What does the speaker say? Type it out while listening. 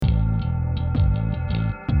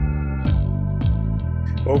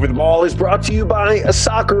Over the Ball is brought to you by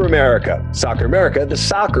Soccer America. Soccer America, the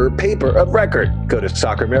soccer paper of record. Go to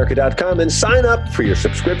socceramerica.com and sign up for your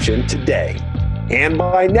subscription today. And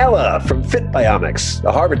by Nella from Fit Biomics.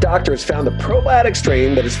 A Harvard doctor has found the probiotic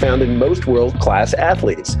strain that is found in most world-class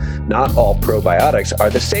athletes. Not all probiotics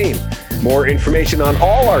are the same. More information on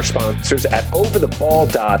all our sponsors at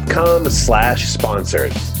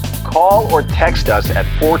overtheball.com/sponsors. Call or text us at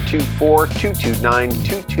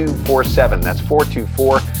 424-229-2247. That's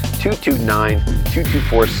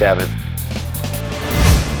 424-229-2247.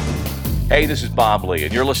 Hey, this is Bob Lee,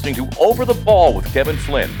 and you're listening to Over the Ball with Kevin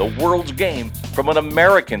Flynn, the world's game from an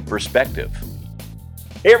American perspective.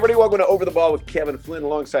 Hey, everybody, welcome to Over the Ball with Kevin Flynn,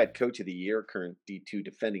 alongside Coach of the Year, current D2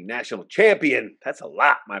 defending national champion. That's a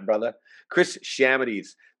lot, my brother. Chris Shamides.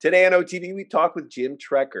 Today on OTV, we talk with Jim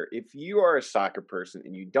Trecker. If you are a soccer person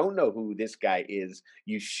and you don't know who this guy is,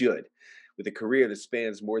 you should. With a career that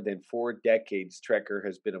spans more than 4 decades, Trecker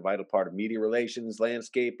has been a vital part of media relations,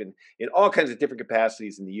 landscape, and in all kinds of different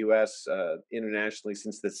capacities in the U.S., internationally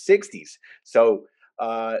since the 60s. So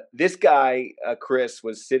this guy, Chris,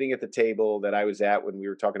 was sitting at the table that I was at when we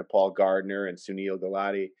were talking to Paul Gardner and Sunil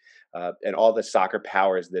Gulati and all the soccer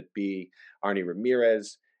powers that be, Arnie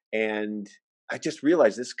Ramirez. And I just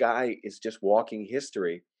realized this guy is just walking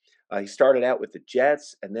history. He started out with the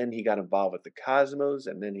Jets, and then he got involved with the Cosmos,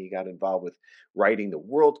 and then he got involved with writing the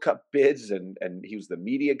World Cup bids, and he was the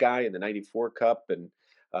media guy in the '94 Cup, and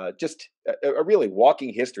just a really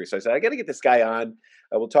walking history. So I said, I got to get this guy on.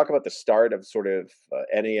 We'll talk about the start of sort of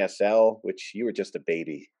NASL, which you were just a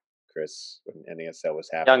baby, Chris, when NASL was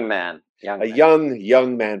happening.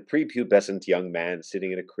 Young man, prepubescent young man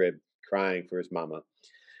sitting in a crib crying for his mama.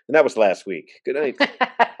 And that was last week. Good night.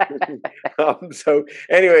 So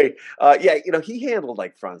anyway, he handled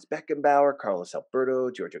like Franz Beckenbauer, Carlos Alberto,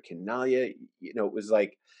 Giorgio Chinaglia.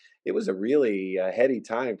 It was a really heady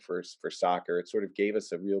time for soccer. It sort of gave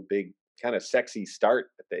us a real big kind of sexy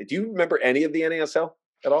start. Do you remember any of the NASL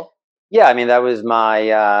at all? Yeah, I mean, that was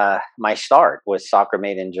my start was Soccer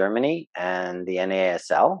Made in Germany and the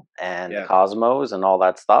NASL and the Cosmos and all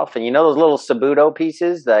that stuff. And you know those little Sabuto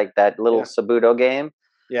pieces, like that little Sabuto game?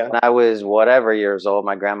 Yeah. When I was whatever years old,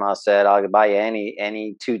 my grandma said, I'll buy you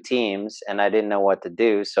any 2 teams. And I didn't know what to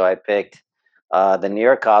do. So I picked the New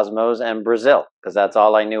York Cosmos and Brazil, because that's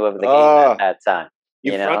all I knew of the game at that time.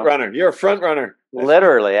 Front runner. You're a front runner.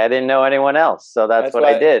 Literally. I didn't know anyone else. So that's what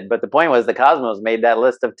I did. But the point was the Cosmos made that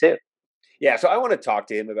list of 2. Yeah. So I want to talk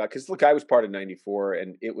to him about, because look, I was part of '94,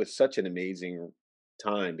 and it was such an amazing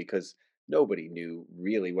time because nobody knew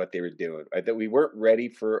really what they were doing. Right? That we weren't ready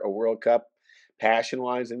for a World Cup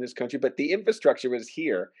passion-wise in this country, but the infrastructure was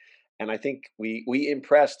here, and I think we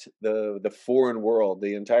impressed the foreign world,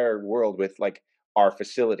 the entire world, with like our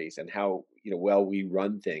facilities and how well we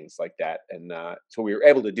run things like that, and so we were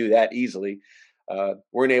able to do that easily.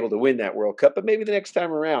 Weren't able to win that World Cup, but maybe the next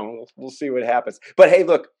time around we'll see what happens. But hey,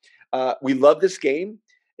 look, we love this game.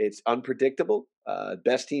 It's unpredictable.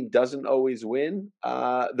 Best team doesn't always win.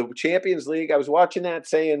 The Champions League, I was watching that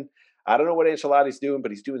saying, I don't know what Ancelotti's doing, but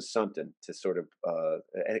he's doing something to sort of,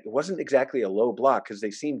 and it wasn't exactly a low block because they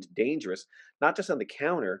seemed dangerous, not just on the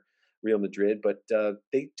counter, Real Madrid, but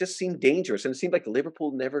they just seemed dangerous. And it seemed like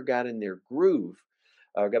Liverpool never got in their groove,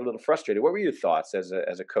 got a little frustrated. What were your thoughts as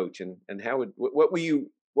a coach, and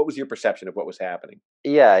what was your perception of what was happening?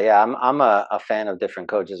 Yeah. I'm a fan of different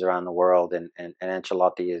coaches around the world, and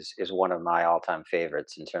Ancelotti is one of my all-time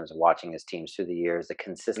favorites in terms of watching his teams through the years, the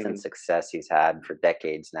consistent success he's had for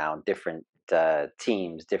decades now, different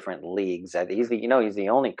teams, different leagues. He's the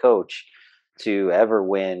only coach to ever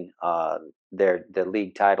win the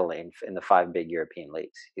league title in the 5 big European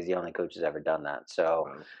leagues. He's the only coach who's ever done that. So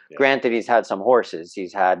granted, he's had some horses.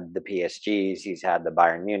 He's had the PSGs, he's had the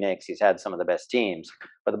Bayern Munichs, he's had some of the best teams.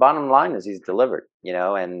 But the bottom line is he's delivered,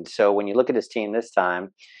 and so when you look at his team this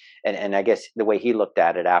time, and I guess the way he looked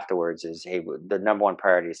at it afterwards is, hey, the number one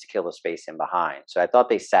priority is to kill the space in behind. So I thought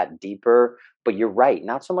they sat deeper, but you're right,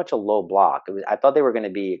 not so much a low block. I thought they were going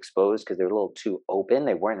to be exposed because they were a little too open.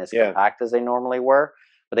 They weren't as compact as they normally were,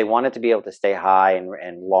 but they wanted to be able to stay high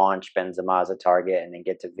and launch Benzema as a target, and then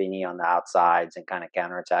get to Vini on the outsides and kind of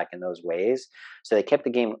counterattack in those ways. So they kept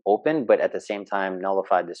the game open, but at the same time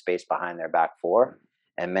nullified the space behind their back 4.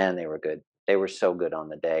 And man, they were good. They were so good on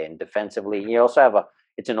the day. And defensively, you also have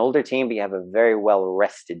it's an older team, but you have a very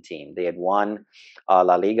well-rested team. They had won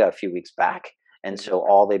La Liga a few weeks back. And so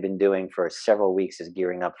all they've been doing for several weeks is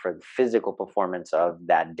gearing up for the physical performance of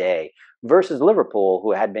that day, versus Liverpool,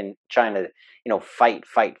 who had been trying to, fight,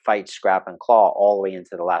 scrap and claw all the way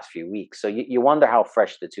into the last few weeks. So you wonder how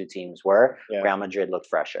fresh the 2 teams were. Yeah. Real Madrid looked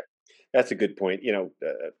fresher. That's a good point.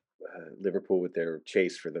 Liverpool with their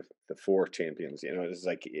chase for the four champions. You know, it was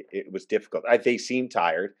like it was difficult. They seem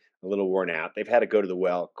tired, a little worn out. They've had to go to the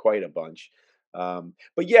well quite a bunch.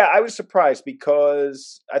 But yeah, I was surprised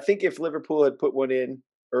because I think if Liverpool had put one in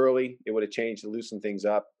early, it would have changed and loosened things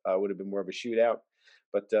up. Would have been more of a shootout.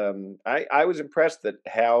 But I was impressed at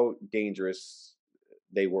how dangerous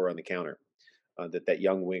they were on the counter. That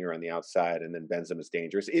young winger on the outside, and then Benzema's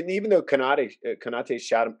dangerous. And even though Konate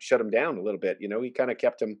shut him down a little bit, you know, he kind of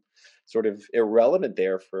kept him sort of irrelevant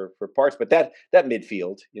there for parts. But that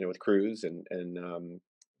midfield, you know, with Cruz and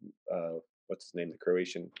what's his name, the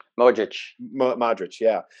Croatian Modric. Modric,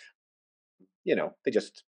 yeah, you know, they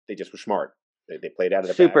just were smart. They played out of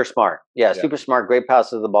the Super bag. smart. Yeah, Yeah, super smart. Great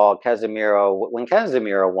passes of the ball. Casemiro, when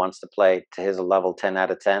Casemiro wants to play to his level 10 out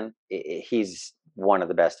of 10, he's one of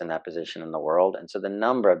the best in that position in the world. And so the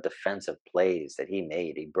number of defensive plays that he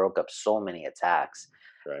made, he broke up so many attacks.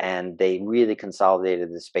 right. And they really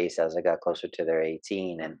consolidated the space as they got closer to their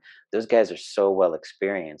 18. And those guys are so well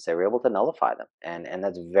experienced. They were able to nullify them. And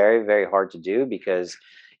that's very, very hard to do because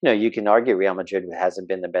you can argue Real Madrid hasn't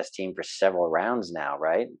been the best team for several rounds now,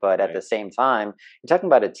 right? But at the Right. same time, you're talking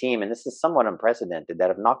about a team, and this is somewhat unprecedented, that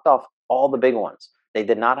have knocked off all the big ones. They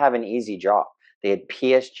did not have an easy job. They had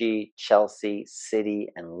PSG, Chelsea, City,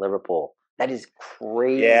 and Liverpool. That is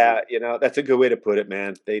crazy. Yeah, you know, that's a good way to put it,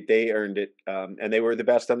 man. They earned it, and they were the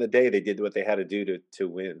best on the day. They did what they had to do to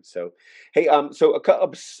win. So, hey, so a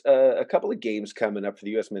couple of games coming up for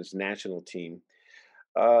the U.S. men's national team.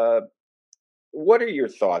 Uh, what are your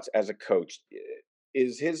thoughts as a coach?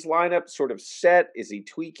 Is his lineup sort of set? Is he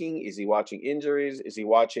tweaking? Is he watching injuries? Is he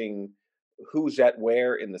watching who's at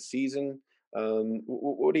where in the season?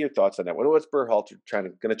 What are your thoughts on that? What's Berhalter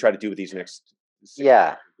going to try to do with these next 6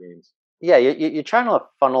 Yeah. games? Yeah, you're trying to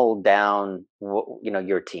funnel down,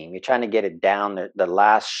 your team. You're trying to get it down the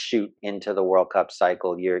last shoot into the World Cup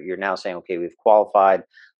cycle. You're now saying, okay, we've qualified.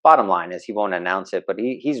 Bottom line is he won't announce it, but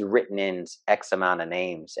he's written in X amount of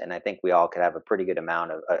names, and I think we all could have a pretty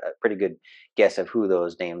good guess of who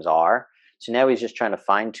those names are. So now he's just trying to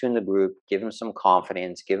fine tune the group, give him some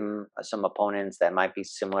confidence, give him some opponents that might be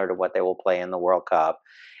similar to what they will play in the World Cup,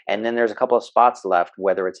 and then there's a couple of spots left,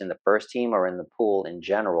 whether it's in the first team or in the pool in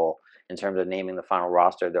general in terms of naming the final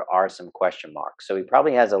roster, there are some question marks. So he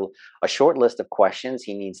probably has a short list of questions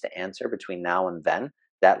he needs to answer between now and then.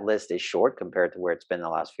 That list is short compared to where it's been the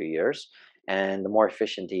last few years. And the more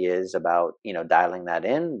efficient he is about, dialing that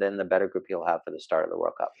in, then the better group he'll have for the start of the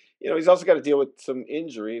World Cup. You know, he's also got to deal with some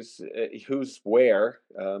injuries. Who's where?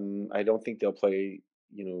 I don't think they'll play.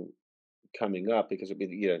 You know, coming up because it'll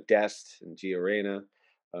be Dest and Giorena.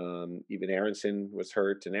 Even Aronson was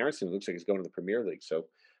hurt, and Aronson looks like he's going to the Premier League, so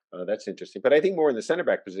that's interesting. But I think more in the center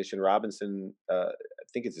back position, Robinson. I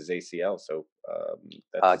think it's his ACL, so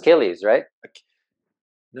that's Achilles, right?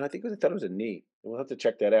 no. I thought it was a knee. We'll have to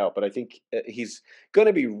check that out. But I think he's going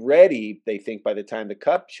to be ready. They think by the time the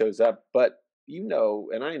cup shows up. But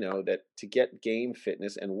and I know that to get game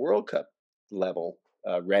fitness and World Cup level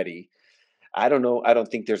ready, I don't know. I don't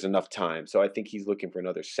think there's enough time. So I think he's looking for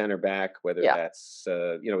another center back, whether Yeah. that's,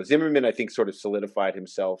 Zimmerman, I think sort of solidified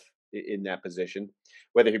himself in that position.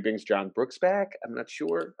 Whether he brings John Brooks back, I'm not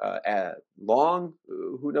sure. Long,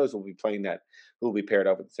 who knows? We'll be playing that. Who will be paired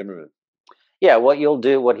up with Zimmerman? Yeah, what he'll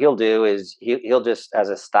do is he'll just, as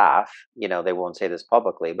a staff, they won't say this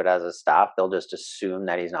publicly, but as a staff, they'll just assume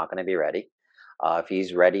that he's not going to be ready. If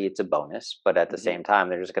he's ready, it's a bonus. But at the Hmm. same time,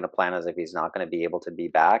 they're just going to plan as if he's not going to be able to be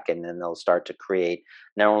back, and then they'll start to create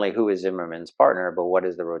not only who is Zimmerman's partner, but what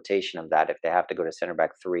is the rotation of that if they have to go to center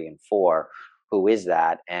back 3 and 4. Who is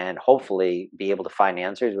that? And hopefully be able to find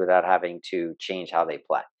answers without having to change how they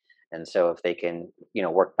play. And so if they can,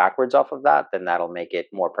 work backwards off of that, then that'll make it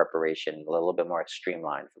more preparation, a little bit more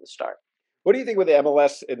streamlined for the start. What do you think with the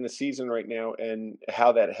MLS in the season right now, and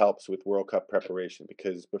how that helps with World Cup preparation?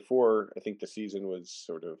 Because before, I think the season was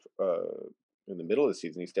sort of in the middle of the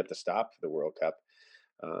season. He stepped a stop for the World Cup,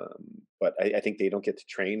 but I think they don't get to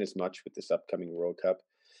train as much with this upcoming World Cup.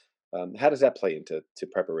 How does that play into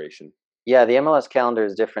preparation? Yeah, the MLS calendar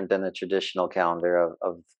is different than the traditional calendar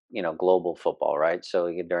of global football, right?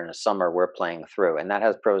 So during the summer we're playing through, and that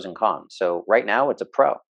has pros and cons. So right now it's a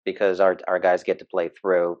pro because our guys get to play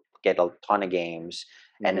through, get a ton of games,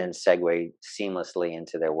 and Hmm. then segue seamlessly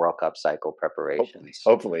into their World Cup cycle Hopefully, preparations.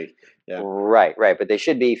 hopefully, yeah, Right, right. But they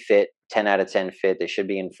should be fit, 10 out of 10 fit. They should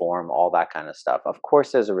be in form, all that kind of stuff. Of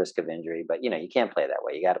course, there's a risk of injury, but you can't play that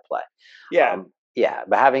way. You got to play. yeah. Yeah.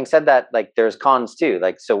 But having said that, like there's cons too.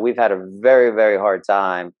 Like, so we've had a very, very hard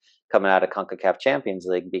time coming out of CONCACAF Champions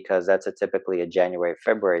League, because that's typically a January,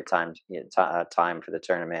 February time for the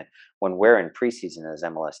tournament when we're in preseason as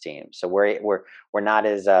MLS teams. So we're not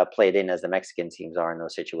as played in as the Mexican teams are in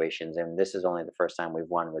those situations. And this is only the first time we've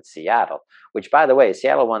won with Seattle, which, by the way,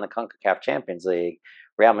 Seattle won the CONCACAF Champions League.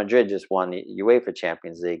 Real Madrid just won the UEFA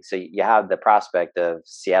Champions League, so you have the prospect of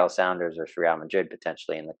Seattle Sounders versus Real Madrid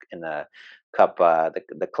potentially in the cup,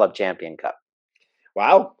 the Club Champion Cup.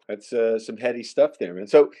 Wow, that's some heady stuff there, man.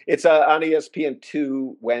 So it's on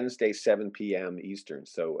ESPN2 Wednesday, 7 p.m. Eastern.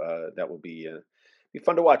 So that will be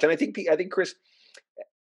fun to watch. And I think Chris,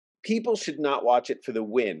 people should not watch it for the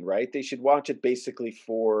win, right? They should watch it basically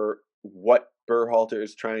for what Berhalter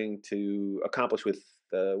is trying to accomplish with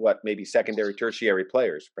maybe secondary, tertiary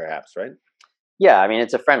players, perhaps, right? Yeah, I mean,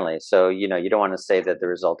 it's a friendly, so you don't want to say that the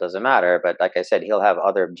result doesn't matter, but like I said, he'll have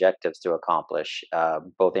other objectives to accomplish,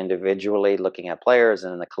 both individually, looking at players,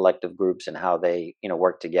 and in the collective groups and how they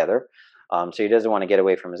work together. So he doesn't want to get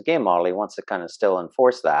away from his game model. He wants to kind of still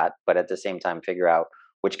enforce that, but at the same time, figure out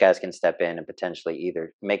which guys can step in and potentially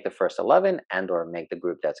either make the first 11 and/or make the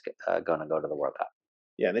group that's going to go to the World Cup.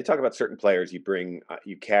 Yeah, and they talk about certain players you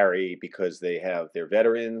carry because they're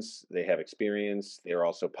veterans, they have experience, they're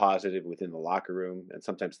also positive within the locker room, and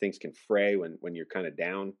sometimes things can fray when you're kind of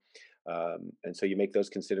down, and so you make those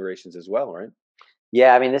considerations as well, right?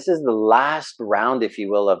 Yeah, I mean, this is the last round, if you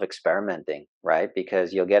will, of experimenting, right?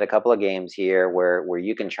 Because you'll get a couple of games here where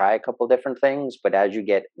you can try a couple different things, but as you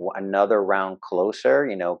get another round closer,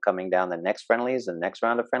 coming down the next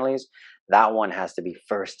round of friendlies, that one has to be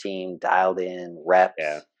first team, dialed in, Yeah,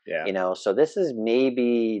 reps, yeah. So this is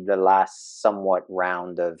maybe the last somewhat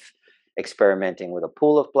round of experimenting with a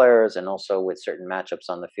pool of players and also with certain matchups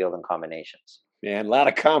on the field and combinations. Man, a lot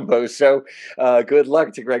of combos. So good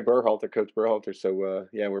luck to Greg Berhalter, Coach Berhalter. So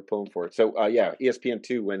yeah, we're pulling for it. So yeah,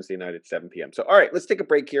 ESPN2 Wednesday night at 7 p.m. So all right, let's take a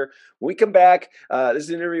break here. When we come back, this is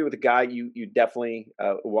an interview with a guy you definitely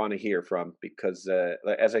want to hear from because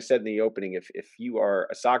as I said in the opening, if you are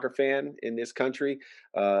a soccer fan in this country,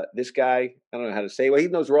 this guy, I don't know how to say, well, he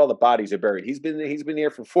knows where all the bodies are buried. He's been here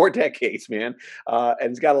for 4 decades, man, and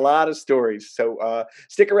he's got a lot of stories. So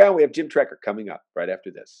stick around. We have Jim Trecker coming up right after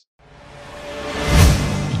this.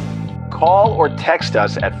 Call or text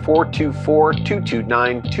us at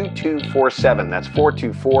 424-229-2247. That's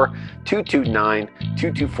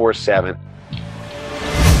 424-229-2247.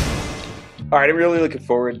 All right, I'm really looking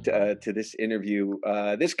forward to this interview.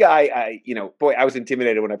 This guy, I was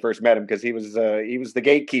intimidated when I first met him because he was the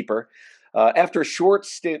gatekeeper. After a short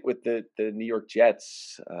stint with the New York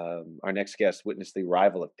Jets, our next guest witnessed the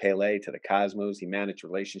arrival of Pele to the Cosmos. He managed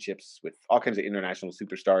relationships with all kinds of international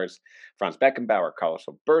superstars: Franz Beckenbauer, Carlos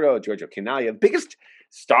Alberto, Giorgio Canaglia, the biggest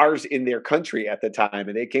stars in their country at the time,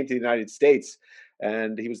 and they came to the United States.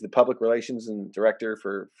 And he was the public relations and director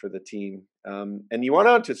for the team. And you went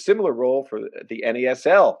on to a similar role for the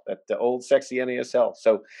NASL, the old sexy NASL.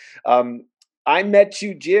 So I met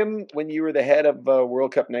you, Jim, when you were the head of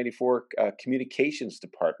World Cup '94 communications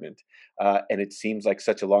department. And it seems like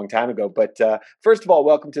such a long time ago. But first of all,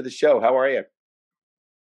 welcome to the show. How are you?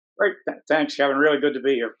 Great. Thanks, Kevin. Really good to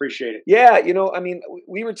be here. Appreciate it. Yeah,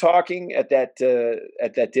 we were talking at that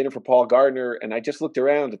dinner for Paul Gardner, and I just looked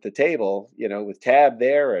around at the table, with Tab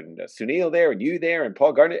there and Sunil there and you there and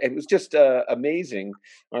Paul Gardner. It was just amazing.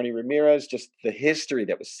 Arnie Ramirez, just the history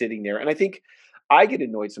that was sitting there. And I think I get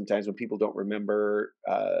annoyed sometimes when people don't remember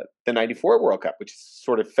the '94 World Cup, which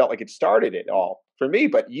sort of felt like it started it all for me.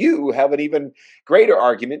 But you have an even greater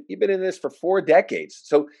argument. You've been in this for 4 decades.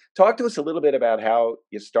 So talk to us a little bit about how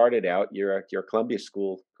you started out. You're a Columbia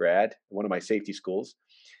School grad, one of my safety schools.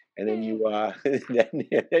 And then you,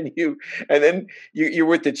 you're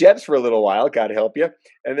with the Jets for a little while. God help you.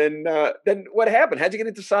 And then what happened? How'd you get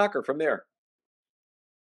into soccer from there?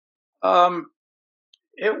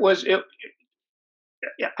 It was it.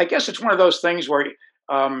 I guess it's one of those things where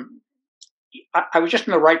I was just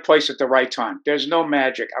in the right place at the right time. There's no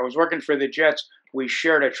magic. I was working for the Jets. We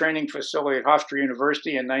shared a training facility at Hofstra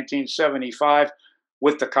University in 1975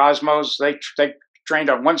 with the Cosmos. They trained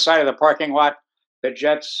on one side of the parking lot. The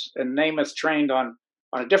Jets and Namath trained on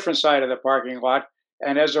a different side of the parking lot.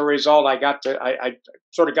 And as a result, I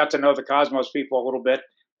sort of got to know the Cosmos people a little bit.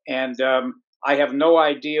 And I have no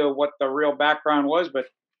idea what the real background was, but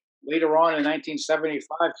later on in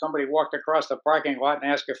 1975, somebody walked across the parking lot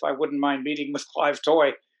and asked if I wouldn't mind meeting with Clive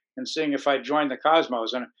Toye and seeing if I'd join the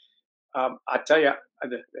Cosmos. And I tell you,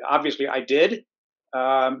 obviously I did.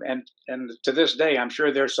 And to this day, I'm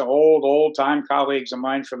sure there's some old time colleagues of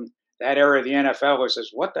mine from that era of the NFL who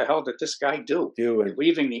says, "What the hell did this guy do? Doing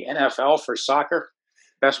Leaving the NFL for soccer?"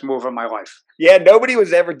 best move of my life. Yeah, nobody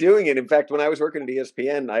was ever doing it. In fact, when I was working at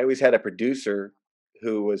ESPN, I always had a producer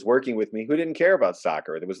who was working with me who didn't care about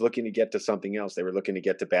soccer. That was looking to get to something else. They were looking to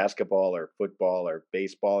get to basketball or football or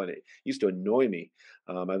baseball, and it used to annoy me.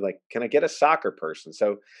 I'm like, can I get a soccer person?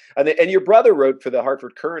 So, and your brother wrote for the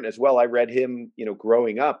Hartford Courant as well. I read him,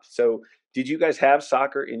 growing up. So, did you guys have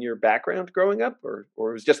soccer in your background growing up, or it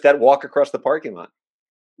was just that walk across the parking lot?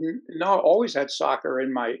 No, always had soccer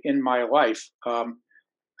in my life.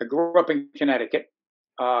 I grew up in Connecticut,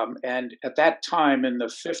 and at that time in the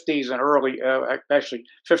 50s and actually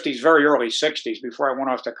 50s, very early 60s, before I went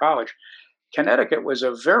off to college, Connecticut was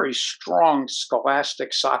a very strong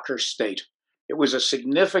scholastic soccer state. It was a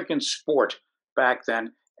significant sport back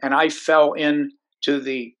then, and I fell into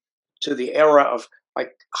the era of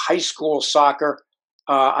like high school soccer.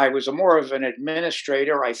 I was more of an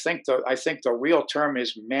administrator. I think the real term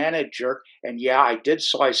is manager. And yeah, I did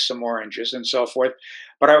slice some oranges and so forth.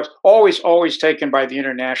 But I was always taken by the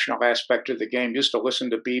international aspect of the game. Used to listen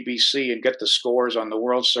to BBC and get the scores on the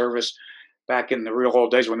World Service back in the real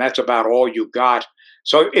old days when that's about all you got.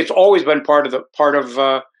 So it's always been part of the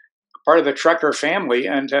Trecker family,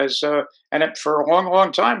 and for a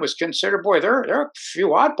long time was considered. Boy, there are a few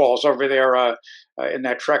oddballs over there in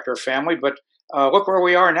that Trecker family, but look where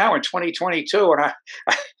we are now in 2022, and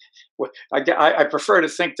I prefer to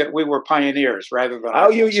think that we were pioneers rather than Oh,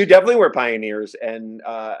 you oddballs. you definitely were pioneers, and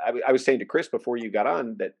I was saying to Chris before you got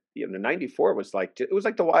on that '94 was like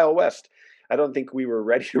the Wild West. I don't think we were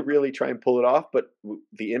ready to really try and pull it off, but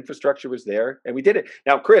the infrastructure was there, and we did it.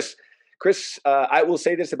 Now, Chris, I will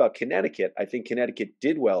say this about Connecticut. I think Connecticut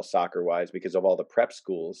did well soccer wise because of all the prep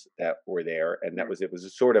schools that were there, and it was a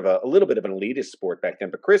sort of a little bit of an elitist sport back then.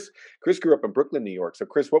 But Chris grew up in Brooklyn, New York. So,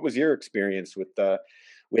 Chris, what was your experience with the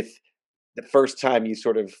first time you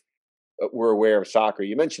sort of were aware of soccer?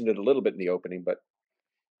 You mentioned it a little bit in the opening, but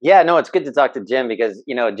Yeah, no, it's good to talk to Jim because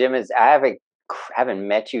Jim is. I haven't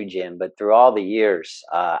met you, Jim, but through all the years,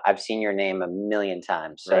 I've seen your name a million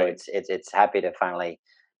times. So right. it's happy to finally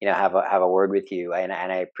have a word with you, and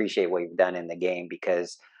I appreciate what you've done in the game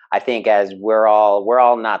because I think as we're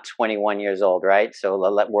all not 21 years old, right? So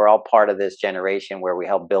we're all part of this generation where we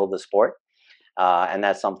help build the sport. And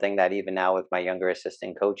that's something that even now with my younger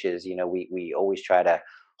assistant coaches, we always try to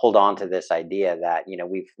hold on to this idea that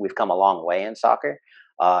we've come a long way in soccer,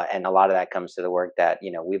 and a lot of that comes to the work that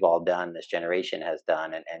we've all done, this generation has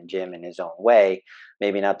done, and Jim in his own way,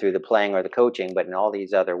 maybe not through the playing or the coaching, but in all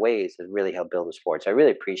these other ways, has really helped build the sport. So I really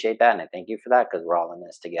appreciate that, and I thank you for that because we're all in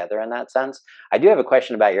this together in that sense. I do have a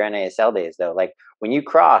question about your NASL days though, like when you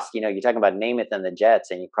crossed, you're talking about Namath and the Jets,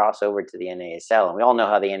 and you cross over to the NASL, and we all know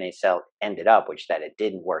how the NASL ended up, which that it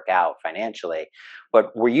didn't work out financially.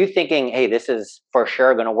 But were you thinking, hey, this is for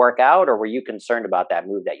sure going to work out, or were you concerned about that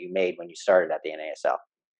move that you made when you started at the NASL?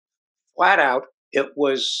 Flat out, it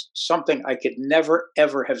was something I could never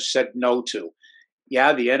ever have said no to.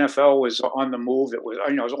 Yeah, the NFL was on the move. It was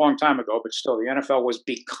a long time ago, but still, the NFL was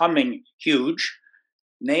becoming huge.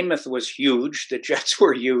 Namath was huge. The Jets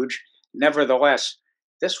were huge. Nevertheless,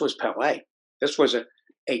 this was Pele. This was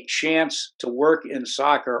a chance to work in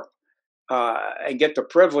soccer and get the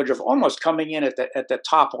privilege of almost coming in at the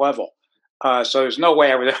top level. So there's no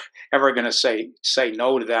way I was ever going to say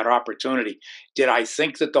no to that opportunity. Did I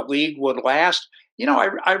think that the league would last?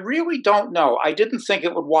 I really don't know. I didn't think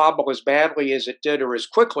it would wobble as badly as it did or as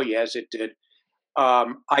quickly as it did.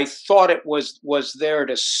 I thought it was there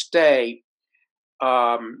to stay,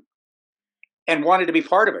 um, and wanted to be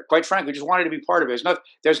part of it. Quite frankly, just wanted to be part of it.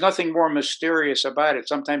 There's nothing more mysterious about it.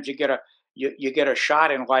 Sometimes you get a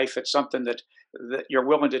shot in life at something that you're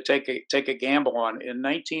willing to take a gamble on. In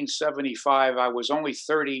 1975, I was only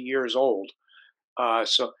 30 years old,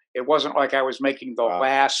 so it wasn't like I was making the Wow.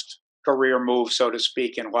 last career move, so to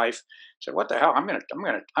speak, in life. So what the hell? I'm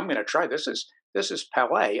gonna try this is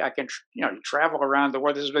Pele. I can travel around the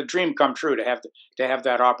world. This is a dream come true to have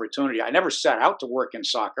that opportunity. I never set out to work in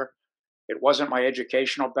soccer. It wasn't my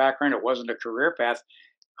educational background. It wasn't a career path.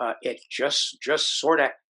 It just sort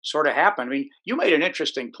of happened. I mean, you made an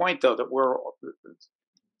interesting point though that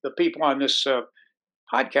the people on this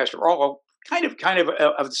podcast are all kind of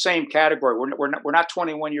the same category. We're not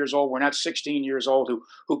 21 years old. We're not 16 years old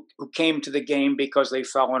who came to the game because they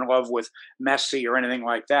fell in love with Messi or anything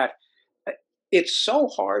like that. It's so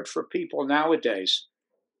hard for people nowadays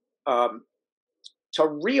um, to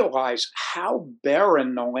realize how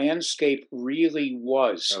barren the landscape really Oh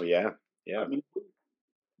was. yeah, I yeah. mean,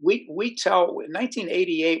 we tell in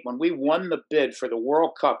 1988 when we won the bid for the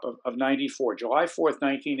World Cup of '94, July 4th,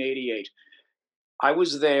 1988. I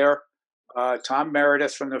was there. Tom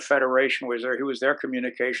Meredith from the Federation was there. He was their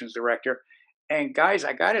communications director. And guys,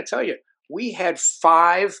 I got to tell you, we had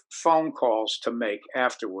 5 phone calls to make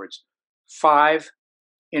afterwards. 5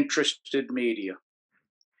 interested media.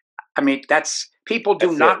 I mean, people do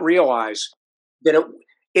That's not it. realize that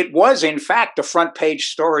it was in fact a front page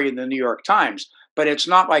story in the New York Times, but it's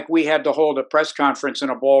not like we had to hold a press conference in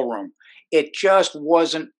a ballroom. It just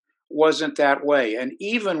wasn't that way. And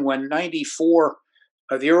even when 94,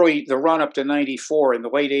 the run up to 94 in the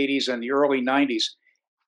late 80s and the early 90s,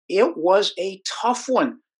 it was a tough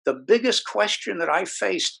one. The biggest question that I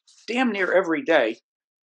faced damn near every day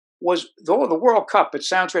was, though the World Cup, it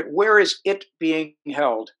sounds right, where is it being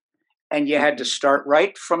held? And you had to start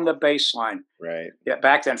right from the baseline. Right. Yeah,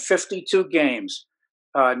 back then, 52 games,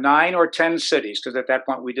 9 or 10 cities, because at that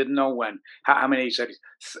point we didn't know how many cities,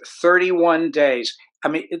 31 days. I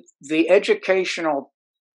mean, the educational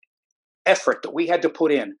effort that we had to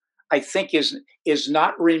put in, I think, is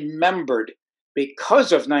not remembered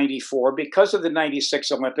because of 94, because of the 96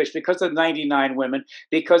 Olympics, because of 99 women,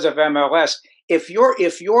 because of MLS. If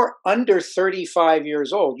you're under 35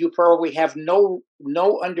 years old, you probably have no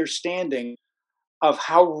understanding of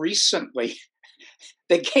how recently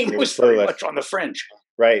the game It was was very clueless. much on the fringe.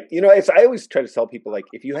 Right. You know, I always try to tell people, like,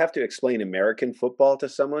 if you have to explain American football to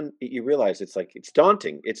someone, you realize it's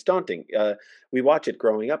daunting. It's daunting. We watch it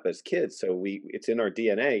growing up as kids, so it's in our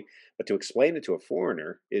DNA. But to explain it to a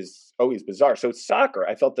foreigner is always bizarre. So it's soccer.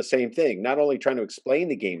 I felt the same thing. Not only trying to explain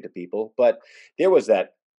the game to people, but there was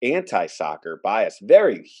that anti-soccer bias,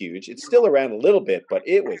 very huge. It's still around a little bit, but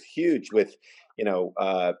it was huge with, you know,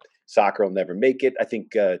 soccer will never make it. I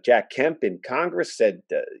think Jack Kemp in Congress said,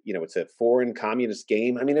 it's a foreign communist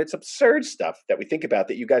game. I mean, it's absurd stuff that we think about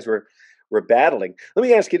that you guys were battling. Let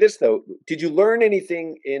me ask you this, though. Did you learn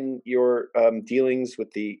anything in your dealings with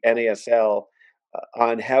the NASL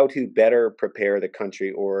on how to better prepare the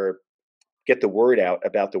country or get the word out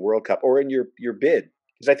about the World Cup, or in your bid?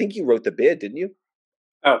 Because I think you wrote the bid, didn't you?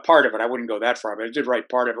 Part of it, I wouldn't go that far, but I did write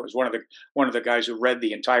part of it. Was one of the guys who read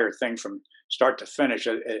the entire thing from start to finish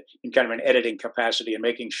in kind of an editing capacity and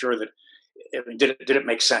making sure that did it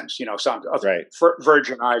make sense? Some Right.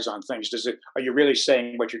 virgin eyes on things. Are you really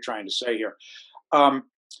saying what you're trying to say here?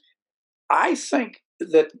 I think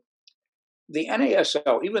that the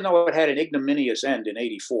NASL, even though it had an ignominious end in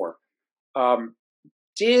 '84,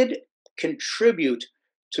 did contribute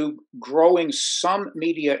to growing some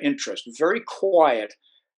media interest. Very quiet,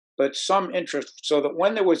 but some interest, so that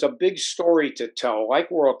when there was a big story to tell,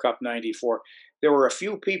 like World Cup '94, there were a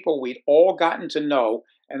few people we'd all gotten to know,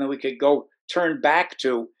 and then we could go turn back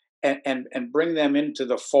to and bring them into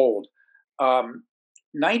the fold.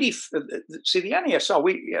 90. See, the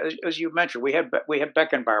NASL. As you mentioned, we had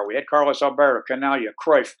Beckenbauer, we had Carlos Alberto, Canaglia,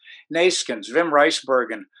 Cruyff, Naiskens, Wim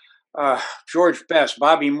Rijsbergen, George Best,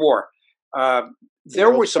 Bobby Moore.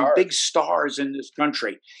 There were some big stars in this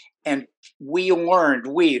country, and we learned,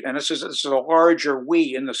 and this is a larger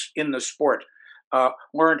we in the sport,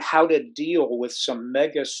 learned how to deal with some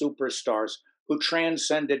mega superstars who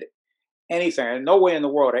transcended anything. And no way in the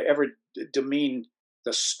world I ever demeaned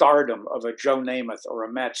the stardom of a Joe Namath or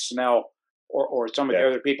a Matt Snell or some of the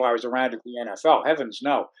other people I was around at the NFL. Heavens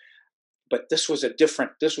no. But this was a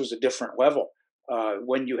different level.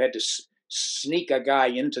 When you had to sneak a guy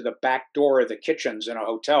into the back door of the kitchens in a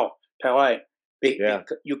hotel, Pele,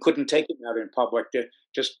 you couldn't take him out in public.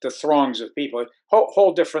 Just the throngs of people,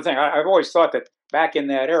 whole different thing. I've always thought that back in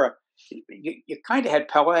that era, you kind of had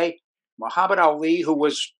Pele, Muhammad Ali, who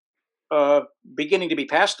was beginning to be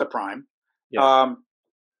past the prime,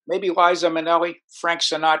 maybe Liza Minnelli, Frank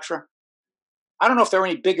Sinatra. I don't know if there are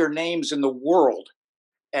any bigger names in the world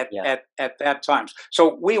at that time.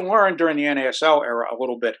 So we learned during the NASL era a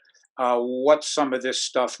little bit what some of this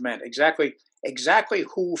stuff meant. Exactly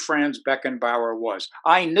who Franz Beckenbauer was.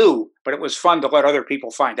 I knew, but it was fun to let other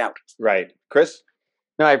people find out. Right. Chris?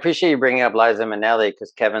 No, I appreciate you bringing up Liza Minnelli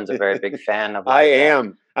because Kevin's a very big fan of Liza. I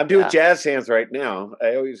am. I'm doing jazz hands right now.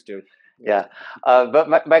 I always do. Yeah.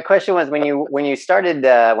 But my question was, when you started,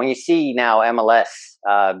 when you see now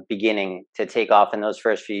MLS beginning to take off in those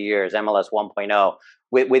first few years, MLS 1.0,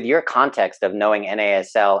 with your context of knowing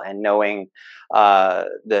NASL and knowing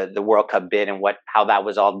the World Cup bid and how that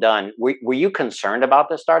was all done, were you concerned about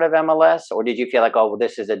the start of MLS, or did you feel like, oh, well,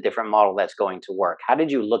 this is a different model that's going to work? How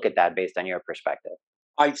did you look at that based on your perspective?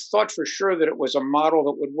 I thought for sure that it was a model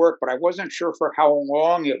that would work, but I wasn't sure for how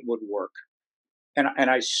long it would work. And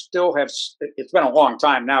I still have. It's been a long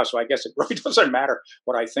time now, so I guess it really doesn't matter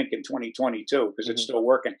what I think in 2022 because it's still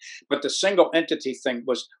working. But the single entity thing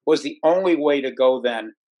was the only way to go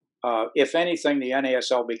then. If anything, the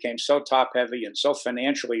NASL became so top heavy and so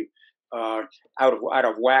financially uh, out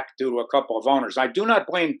of whack due to a couple of owners. I don't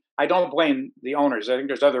blame the owners. I think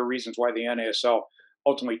there's other reasons why the NASL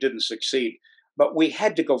ultimately didn't succeed. But we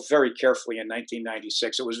had to go very carefully in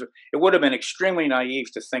 1996. It would have been extremely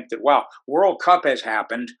naive to think that, wow, World Cup has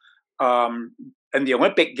happened, and the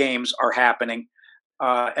Olympic Games are happening,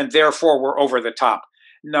 and therefore we're over the top.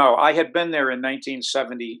 No, I had been there in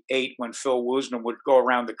 1978 when Phil Woosnam would go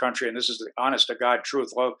around the country, and this is the honest to God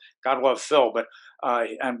truth. God love Phil, but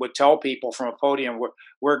and would tell people from a podium,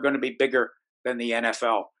 we're going to be bigger than the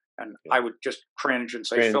NFL, and I would just cringe and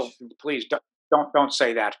say, Phil, please don't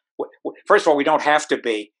say that. First of all, we don't have to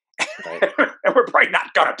be, right. And we're probably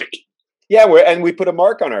not going to be. Yeah, and we put a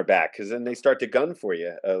mark on our back because then they start to gun for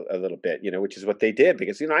you a little bit, which is what they did.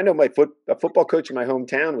 Because I know a football coach in my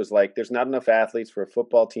hometown was like, "There's not enough athletes for a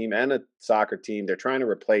football team and a soccer team. They're trying to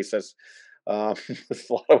replace us." There's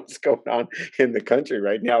a lot of what's going on in the country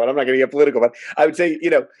right now, and I'm not going to get political, but I would say,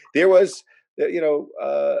 there was,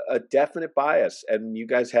 a definite bias, and you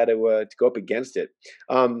guys had to go up against it.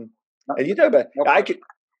 And you talk about,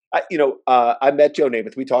 I met Joe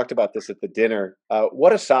Namath. We talked about this at the dinner.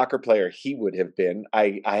 What a soccer player he would have been.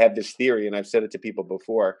 I have this theory, and I've said it to people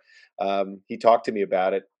before. He talked to me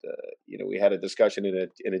about it. We had a discussion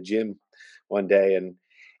in a gym one day, and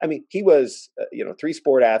I mean, he was,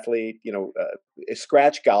 3-sport athlete, a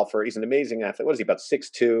scratch golfer. He's an amazing athlete. What is he, about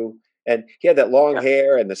 6'2"? And he had that long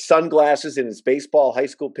hair and the sunglasses in his baseball high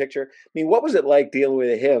school picture. I mean, what was it like dealing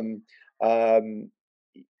with him?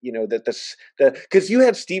 Because you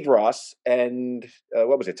had Steve Ross and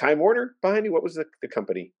what was it, Time Warner behind you? What was the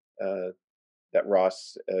company that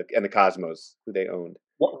Ross and the Cosmos, who they owned?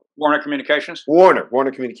 Warner Communications.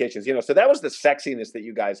 Warner Communications. So that was the sexiness that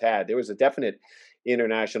you guys had. There was a definite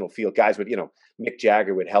international feel. Guys would, Mick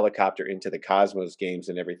Jagger would helicopter into the Cosmos games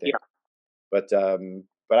and everything. Yeah. But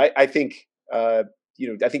I think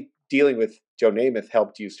I think dealing with Joe Namath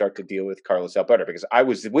helped you start to deal with Carlos Alberto, because I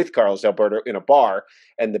was with Carlos Alberto in a bar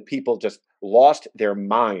and the people just lost their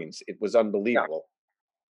minds. It was unbelievable.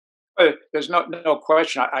 There's no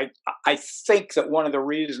question. I think that one of the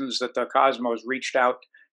reasons that the Cosmos reached out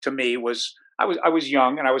to me was I was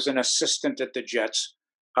young and I was an assistant at the Jets,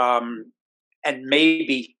 and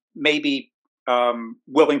maybe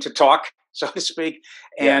willing to talk, so to speak,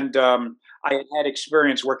 and I had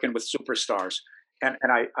experience working with superstars. And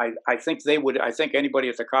I think I think anybody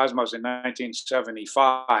at the Cosmos in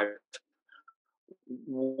 1975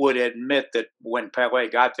 would admit that when Pele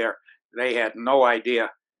got there, they had no idea,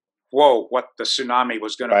 what the tsunami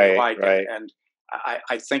was going to be like. Right. And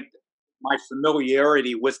I think my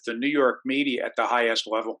familiarity with the New York media at the highest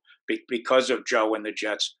level, because of Joe and the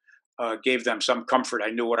Jets, gave them some comfort. I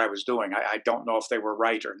knew what I was doing. I don't know if they were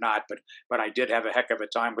right or not, but I did have a heck of a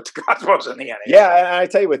time with the Cosmos in the end. Yeah, and I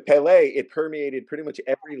tell you, with Pele, it permeated pretty much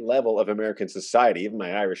every level of American society. Even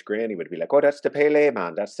my Irish granny would be like, "Oh, that's the Pele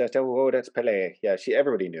man. That's Pele." Yeah,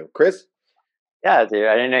 everybody knew. Chris? Yeah, dude,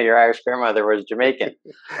 I didn't know your Irish grandmother was Jamaican.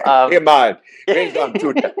 Come on.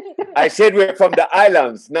 I said we're from the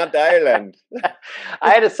islands, not the island. I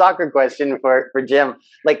had a soccer question for Jim.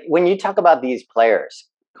 Like, when you talk about these players,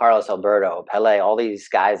 Carlos Alberto, Pele, all these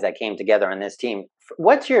guys that came together on this team,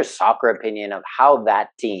 what's your soccer opinion of how that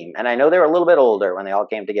team, and I know they were a little bit older when they all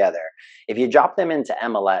came together, if you drop them into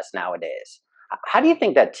MLS nowadays, how do you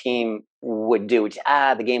think that team would do?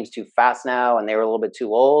 The game's too fast now and they were a little bit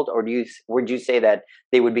too old? Or would you say that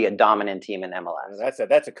they would be a dominant team in MLS?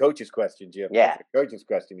 That's a coach's question, Jim. Yeah. That's a coach's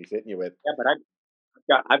question he's hitting you with. Yeah, but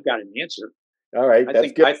I've got an answer. All right. I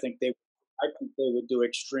think they would do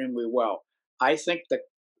extremely well. I think that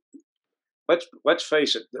let's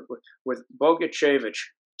face it, with Bogicevic,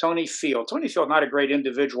 Tony Field, not a great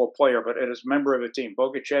individual player, but as a member of a team,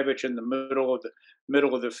 Bogicevic in the middle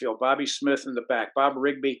of the field, Bobby Smith in the back, Bob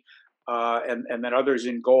Rigby, and then others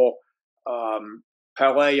in goal,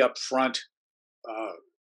 Pele up front.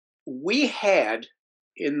 We had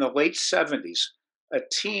in the late 70s a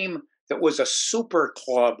team that was a super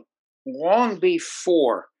club long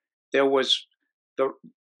before there was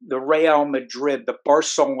the Real Madrid, the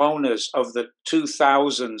Barcelonas of the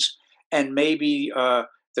 2000s, and maybe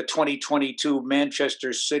the 2022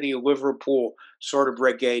 Manchester City, Liverpool sort of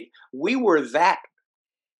brigade. We were that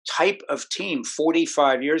type of team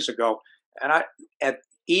 45 years ago. And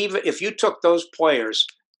even if you took those players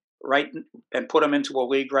right and put them into a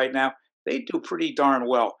league right now, they do pretty darn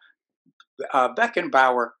well.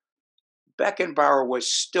 Beckenbauer was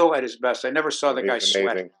still at his best. I never saw the guy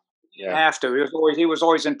sweat. Yeah. Have to. He was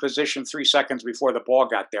always in position 3 seconds before the ball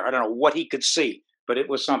got there. I don't know what he could see, but it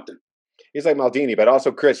was something. He's like Maldini, but also,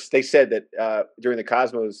 Chris, they said that during the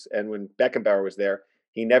Cosmos and when Beckenbauer was there,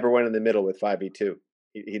 he never went in the middle with 5v2.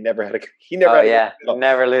 He never had a Oh yeah,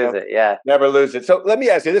 never lose it. Yeah, never lose it. So let me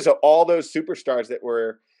ask you this: so all those superstars that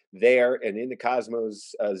were there and in the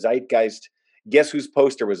Cosmos zeitgeist, guess whose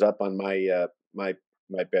poster was up on my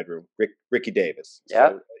bedroom? Ricky Davis. yeah.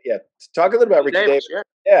 So yeah, talk a little about Ricky Davis. Yeah.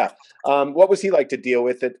 Yeah, what was he like to deal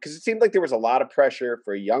with it? Because it seemed like there was a lot of pressure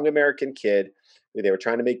for a young American kid who they were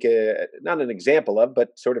trying to make not an example of,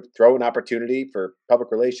 but sort of throw an opportunity for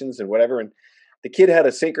public relations and whatever. And the kid had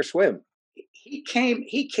to sink or swim. He came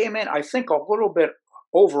in, I think, a little bit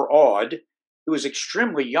overawed. He was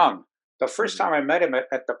extremely young. The first time I met him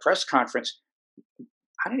at the press conference,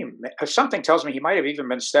 I didn't even. Something tells me he might have even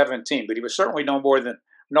been 17, but he was certainly no more than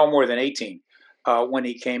 18 when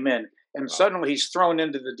he came in. And Wow. suddenly he's thrown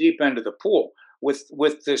into the deep end of the pool with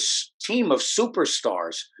this team of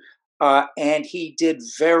superstars, and he did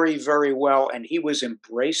very, very well, and he was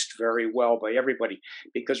embraced very well by everybody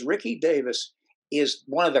because Ricky Davis is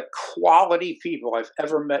one of the quality people I've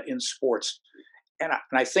ever met in sports, and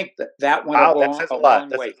I think that went Wow, that a says a lot. long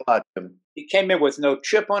That way. says a lot, Tim. He came in with no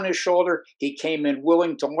chip on his shoulder. He came in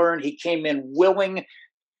willing to learn. He came in willing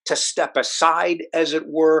to step aside, as it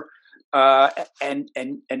were. And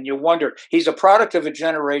you wonder, he's a product of a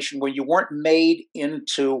generation where you weren't made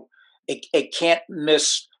into a can't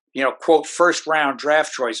miss, quote, first round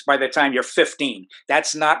draft choice by the time you're 15.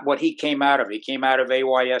 That's not what he came out of. He came out of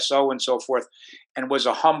AYSO and so forth, and was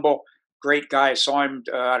a humble, great guy. I saw him,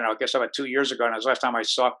 I don't know, I guess about 2 years ago, and it was the last time I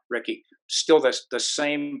saw Ricky. Still the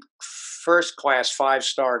same first class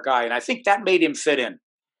 5-star guy, and I think that made him fit in.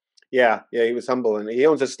 Yeah, he was humble, and he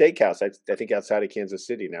owns a steakhouse. I think outside of Kansas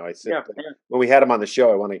City now. I said Yeah, when we had him on the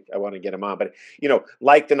show, I want to get him on. But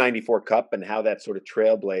like the '94 Cup and how that sort of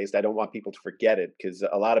trailblazed, I don't want people to forget it because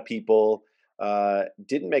a lot of people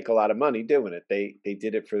didn't make a lot of money doing it. They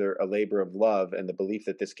did it for a labor of love and the belief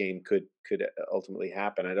that this game could ultimately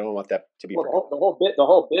happen. I don't want that to be well, forgotten. the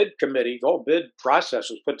whole bid committee, the whole bid process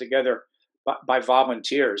was put together by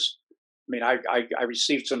volunteers. I mean, I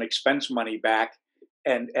received some expense money back,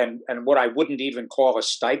 and what I wouldn't even call a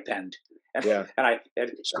stipend. And, Yeah, and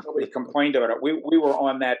somebody complained about it. We were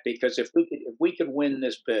on that because if we could win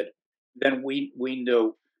this bid, then we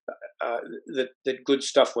knew that good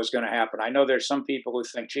stuff was going to happen. I know there's some people who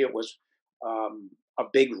think, gee, it was a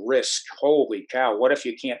big risk. Holy cow! What if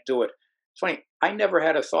you can't do it? It's funny. I never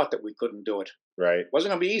had a thought that we couldn't do it. right. It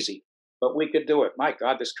wasn't going to be easy, but we could do it. My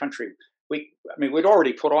God, this country. We'd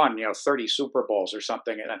already put on 30 Super Bowls or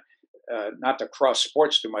something, and not to cross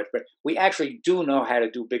sports too much, but we actually do know how to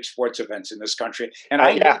do big sports events in this country. And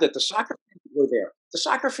I knew Yeah, that the soccer fans were there. The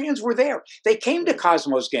soccer fans were there. They came to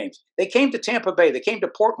Cosmos games. They came to Tampa Bay. They came to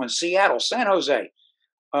Portland, Seattle, San Jose.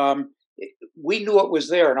 We knew it was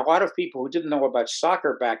there, and a lot of people who didn't know about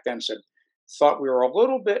soccer back then thought we were a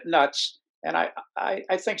little bit nuts. And I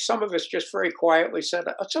think some of us just very quietly said,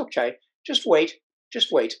 "It's okay. Just wait.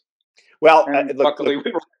 Just wait." well, And luckily,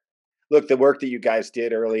 we were. look, the work that you guys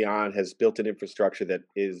did early on has built an infrastructure that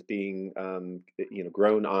is being,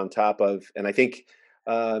 grown on top of. And I think,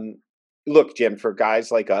 look, Jim, for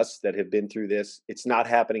guys like us that have been through this, it's not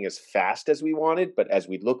happening as fast as we wanted. But as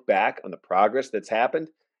we look back on the progress that's happened,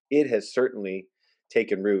 it has certainly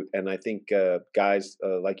taken root. And I think guys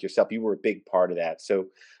like yourself, you were a big part of that. So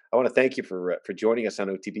I want to thank you for joining us on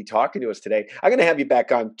OTB, talking to us today. I'm going to have you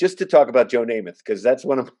back on just to talk about Joe Namath because that's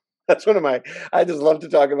one of my. I just love to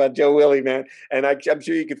talk about Joe Willie, man, and I'm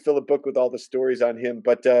sure you could fill a book with all the stories on him.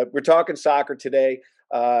 But we're talking soccer today.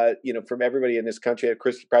 From everybody in this country.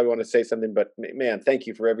 Chris, you probably want to say something, but man, thank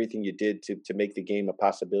you for everything you did to make the game a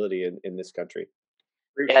possibility in this country.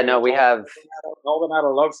 Yeah, no, we have. All them out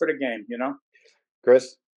of love for the game,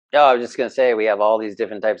 Chris? No, I was just going to say we have all these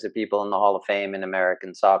different types of people in the Hall of Fame in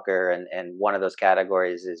American soccer, and one of those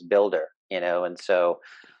categories is builder, and so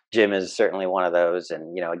Jim is certainly one of those.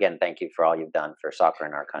 And again, thank you for all you've done for soccer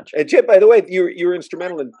in our country. And Jim, by the way, you were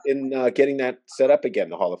instrumental in getting that set up again,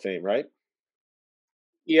 the Hall of Fame, right?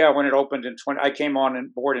 Yeah, when it opened I came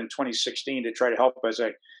on board in 2016 to try to help as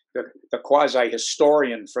the quasi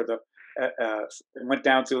historian for the. Went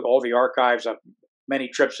down through all the archives, many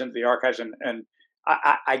trips into the archives, and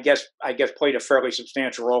I guess played a fairly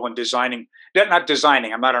substantial role in designing. Not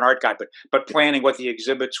designing. I'm not an art guy, but planning what the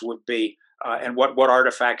exhibits would be and what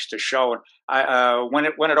artifacts to show. And when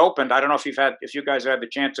it opened, I don't know if you guys had the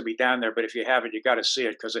chance to be down there, but if you haven't, you got to see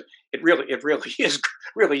it because it really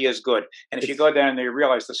is good. And if you go down there, you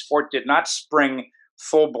realize the sport did not spring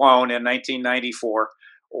full blown in 1994.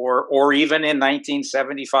 Or even in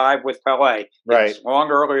 1975 with Pele. Right. It's long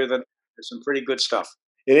earlier than there's some pretty good stuff.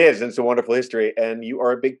 It is. And it's a wonderful history. And you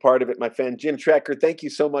are a big part of it, my friend. Jim Trecker, thank you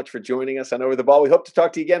so much for joining us on Over the Ball. We hope to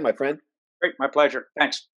talk to you again, my friend. Great. My pleasure.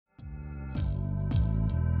 Thanks.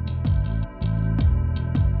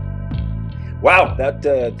 Wow,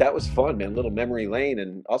 that was fun, man. Little memory lane,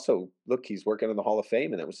 and also look, he's working in the Hall of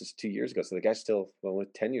Fame, and that was just 2 years ago. So the guy's still, well,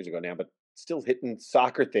 10 years ago now, but still hitting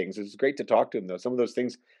soccer things. It was great to talk to him, though. Some of those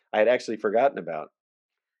things I had actually forgotten about.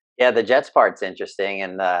 Yeah, the Jets part's interesting,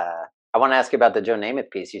 and I want to ask you about the Joe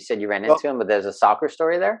Namath piece. You said you ran Well, into him, but there's a soccer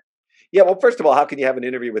story there. yeah. Well, first of all, how can you have an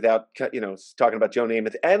interview without talking about Joe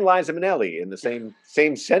Namath and Liza Minnelli in the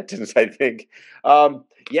same sentence? I think.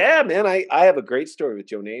 Yeah, man. I have a great story with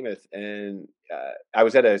Joe Namath, and I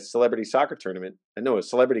was at a celebrity soccer tournament. I know a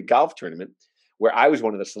celebrity golf tournament where I was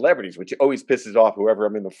one of the celebrities, which always pisses off whoever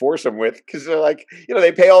I'm in the foursome with because they're like,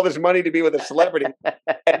 they pay all this money to be with a celebrity,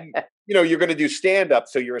 and you're going to do stand up,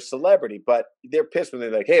 so you're a celebrity. But they're pissed when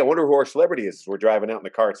they're like, "Hey, I wonder who our celebrity is." We're driving out in the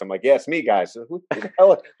carts. I'm like, "Yeah, it's me, guys." Who the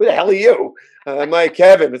hell are you? I'm like,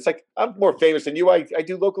 Kevin. It's like I'm more famous than you. I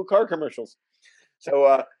do local car commercials.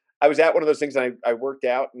 So I was at one of those things. And I worked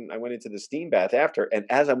out and I went into the steam bath after. And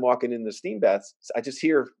as I'm walking in the steam baths, I just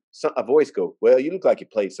hear a voice go, "Well, you look like you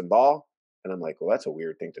played some ball." And I'm like, "Well, that's a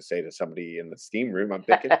weird thing to say to somebody in the steam room." I'm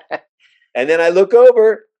thinking. And then I look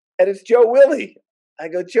over and it's Joe Willie. I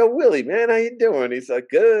go, "Joe Willie, man, how you doing?" He's like,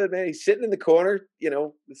 "Good, man." He's sitting in the corner,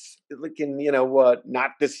 looking,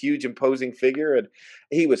 not this huge imposing figure. And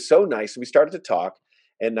he was so nice. We started to talk.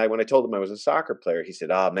 And when I told him I was a soccer player, he said,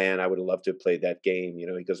 "Oh man, I would have loved to have played that game."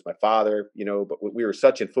 He goes, "My father, but we were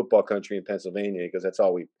such in football country in Pennsylvania." He goes, "That's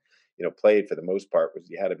all we, played for the most part was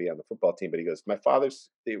you had to be on the football team." But he goes,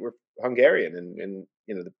 they were Hungarian and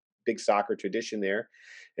the big soccer tradition there.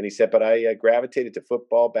 And he said, "But I gravitated to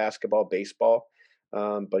football, basketball, baseball."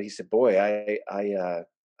 But he said, "Boy, I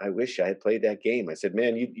wish I had played that game." I said,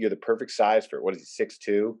 "Man, you're the perfect size for it." What is he,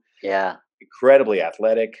 6'2"? Yeah. Incredibly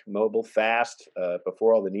athletic, mobile, fast,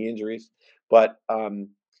 before all the knee injuries. But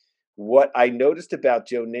what I noticed about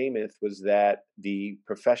Joe Namath was that the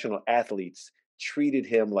professional athletes treated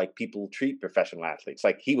him like people treat professional athletes.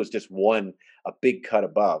 Like he was just a big cut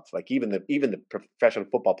above. Like even the professional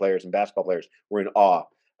football players and basketball players were in awe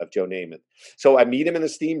of Joe Namath. So I meet him in the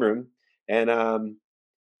steam room, and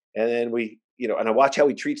then and I watch how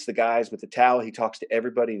he treats the guys with the towel. He talks to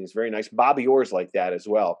everybody and he's very nice. Bobby Orr's like that as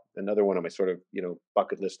well. Another one of my sort of,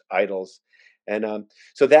 bucket list idols. And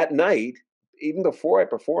so that night, even before I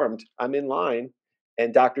performed, I'm in line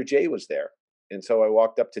and Dr. J was there. And so I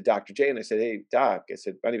walked up to Dr. J and I said, "Hey, Doc," I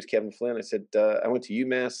said, "My name is Kevin Flynn." I said, "I went to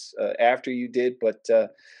UMass after you did, but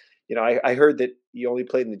I heard that you only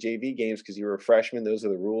played in the JV games because you were a freshman. Those are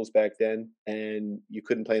the rules back then, and you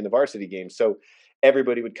couldn't play in the varsity game. So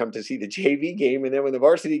everybody would come to see the JV game, and then when the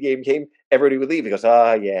varsity game came, everybody would leave." He goes,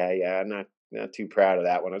 "Oh yeah, I'm not too proud of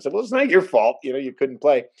that one." I said, "Well, it's not your fault. You couldn't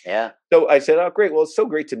play." Yeah. So I said, "Oh, great. Well, it's so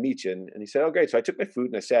great to meet you." And he said, "Oh, great." So I took my food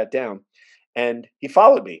and I sat down, and he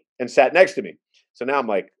followed me and sat next to me. So now I'm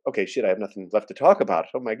like, okay, shit, I have nothing left to talk about.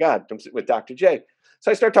 Oh my God, I'm sitting with Dr. J.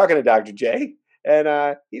 So I start talking to Dr. J,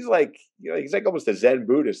 and he's like, he's like almost a Zen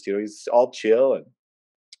Buddhist. He's all chill and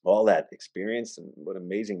all that experience, and what an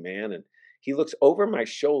amazing man. And he looks over my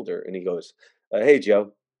shoulder and he goes, "Hey,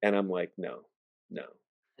 Joe," and I'm like, "No, no."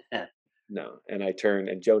 No. And I turn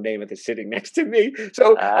and Joe Namath is sitting next to me.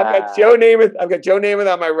 So Ah. I've got Joe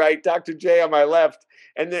Namath on my right, Dr. J on my left.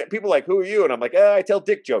 And then people are like, "Who are you?" And I'm like, I tell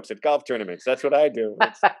dick jokes at golf tournaments. That's what I do.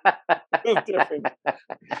 It's a little different.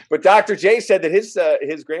 But Dr. J said that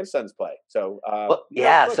his grandsons play. So Well,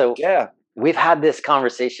 yeah. look, So yeah. we've had this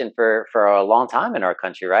conversation for a long time in our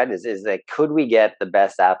country, right? Is that could we get the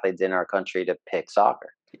best athletes in our country to pick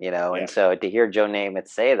soccer? Yeah. And so to hear Joe Namath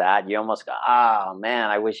say that, you almost go, "Oh man,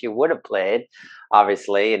 I wish he would have played."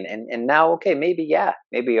 Obviously, and now, okay, maybe, yeah,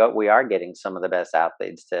 maybe we are getting some of the best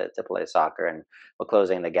athletes to play soccer, and we're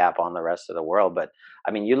closing the gap on the rest of the world. But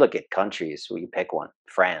I mean, you look at countries, you pick one,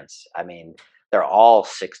 France. I mean, they're all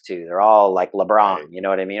 6'2". They're all like LeBron, Right. you know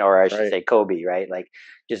what I mean? Or I should Right. say Kobe, right? Like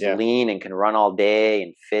just Yeah. lean and can run all day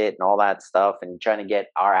and fit and all that stuff, and trying to get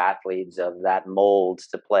our athletes of that molds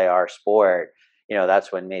to play our sport.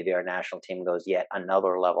 That's when maybe our national team goes yet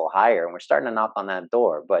another level higher, and we're starting to knock on that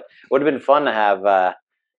door. But it would have been fun to have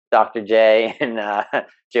Dr. J and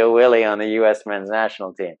Joe Willie on the U.S. men's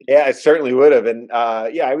national team. Yeah, I certainly would have. And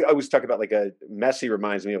yeah, I always talk about like a Messi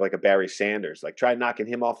reminds me of like a Barry Sanders. Like try knocking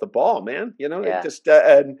him off the ball, man. It Yeah. just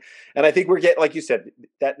and I think we're getting, like you said,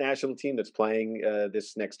 that national team that's playing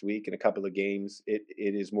this next week in a couple of games. It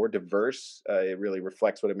is more diverse. It really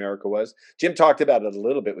reflects what America was. Jim talked about it a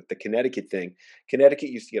little bit with the Connecticut thing. Connecticut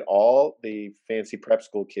used to get all the fancy prep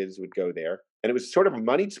school kids would go there, And it was sort of a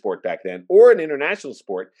moneyed sport back then, or an international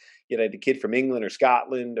sport. You know, the kid from England or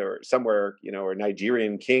Scotland or somewhere, you know, or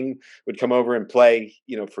Nigerian king would come over and play,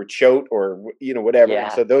 you know, for Choate or, you know, whatever. And Yeah.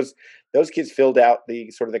 so those kids filled out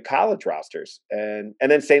the sort of the college rosters. And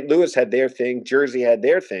then St. Louis had their thing, Jersey had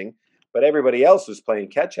their thing, but everybody else was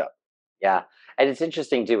playing catch up. Yeah. And it's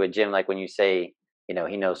interesting too with Jim, like when you say, you know,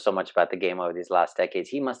 he knows so much about the game over these last decades,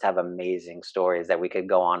 he must have amazing stories that we could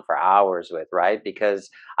go on for hours with, right? Because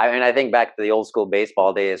I mean, I think back to the old school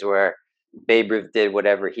baseball days where Babe Ruth did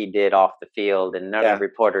whatever he did off the field and none of Yeah. the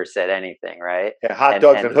reporters said anything, right? Yeah, hot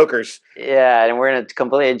dogs and hookers. Yeah, and we're in a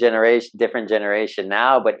completely different generation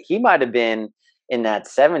now, but he might have been in that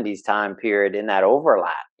 70s time period in that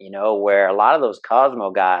overlap, you know, where a lot of those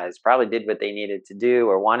Cosmo guys probably did what they needed to do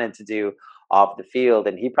or wanted to do off the field.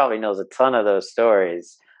 And he probably knows a ton of those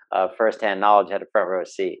stories, firsthand knowledge, had a front row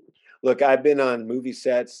seat. Look, I've been on movie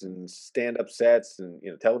sets and stand-up sets and,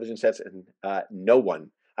 you know, television sets, and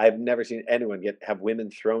I've never seen anyone have women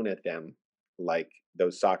thrown at them like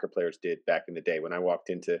those soccer players did back in the day. When I walked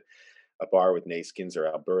into a bar with Naskins or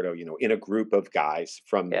Alberto, you know, in a group of guys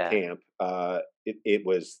from the Yeah. camp, it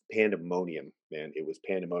was pandemonium, man. It was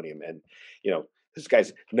pandemonium. And, you know,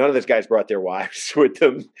 none of those guys brought their wives with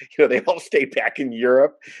them. You know, they all stayed back in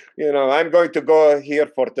Europe. You know, I'm going to go here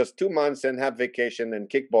for just 2 months and have vacation and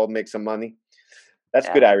kickball, make some money. That's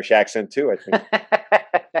Yeah. good Irish accent too, I think.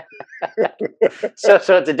 So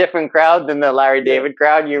it's a different crowd than the Larry David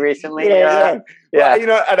crowd you recently. Yeah. Yeah. Well, you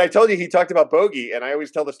know, and I told you he talked about Bogey, and I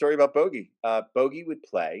always tell the story about Bogey. Bogey would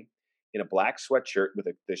play in a black sweatshirt with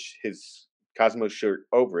his Cosmo shirt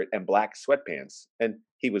over it and black sweatpants, and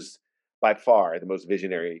he was by far the most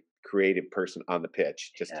visionary, creative person on the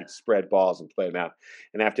pitch. Just to spread balls and play them out.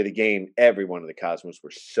 And after the game, every one of the Cosmos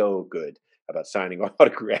were so good about signing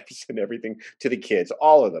autographs and everything to the kids,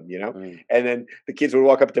 all of them, you know. And then the kids would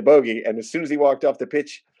walk up to Bogey, and as soon as he walked off the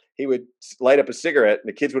pitch, he would light up a cigarette, and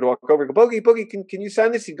the kids would walk over and go, Bogey, can you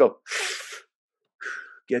sign this? He'd go,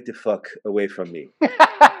 get the fuck away from me.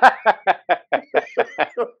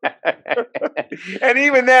 And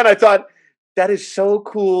even then, I thought, that is so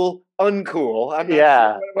cool, uncool. I'm not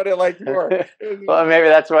sure what I like more. Well, maybe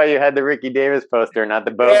that's why you had the Ricky Davis poster, not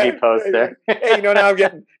the Bogey poster. Hey, you know, now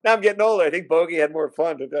I'm getting older. I think Bogey had more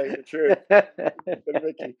fun, to tell you the truth, than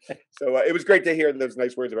Ricky. So it was great to hear those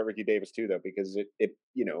nice words about Ricky Davis too, though, because it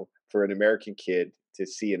you know, for an American kid to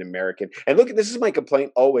see an American, and look, this is my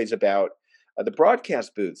complaint always about the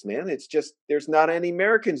broadcast booths, man. It's just there's not any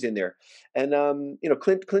Americans in there, and you know,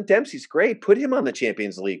 Clint Dempsey's great. Put him on the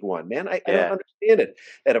Champions League one, man. I don't understand it.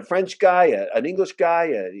 And a French guy, an English guy,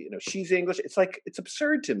 you know, she's English. It's like it's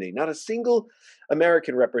absurd to me. Not a single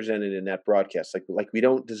American represented in that broadcast. Like we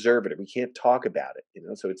don't deserve it, or we can't talk about it. You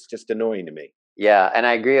know, so it's just annoying to me. Yeah, and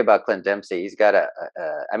I agree about Clint Dempsey. He's got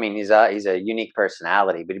I mean, he's a unique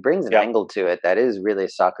personality, but he brings an angle to it that is really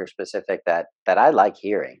soccer specific that I like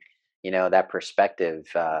hearing. You know, that perspective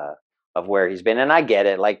of where he's been. And I get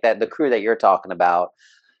it, like that, the crew that you're talking about.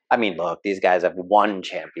 I mean, look, these guys have won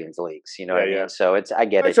Champions Leagues, you know what I mean? So I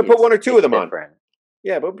get it. So put one or two of them different. on.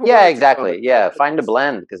 Yeah, but exactly. Yeah, find a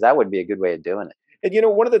blend, because that would be a good way of doing it. And, you know,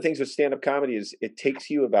 one of the things with stand-up comedy is it takes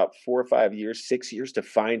you about 4 or 5 years, 6 years to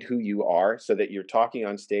find who you are, so that you're talking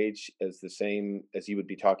on stage as the same as you would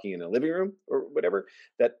be talking in a living room or whatever,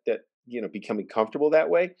 that you know, becoming comfortable that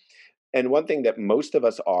way. And one thing that most of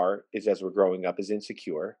us are is, as we're growing up, is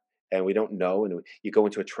insecure, and we don't know. And you go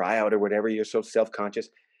into a tryout or whatever, you're so self-conscious.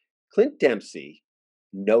 Clint Dempsey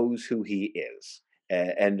knows who he is.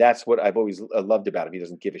 And that's what I've always loved about him. He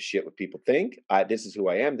doesn't give a shit what people think. This is who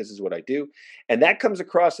I am. This is what I do. And that comes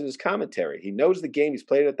across in his commentary. He knows the game. He's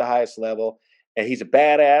played at the highest level. And he's a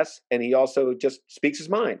badass. And he also just speaks his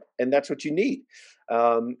mind. And that's what you need.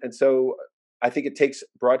 And so I think it takes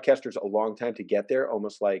broadcasters a long time to get there,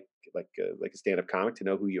 almost like a stand-up comic, to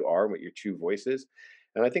know who you are and what your true voice is.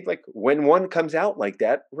 And I think, like, when one comes out like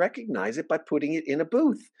that, recognize it by putting it in a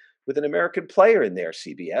booth with an American player in there,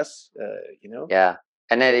 CBS, you know. Yeah,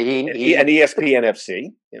 and then he and ESPN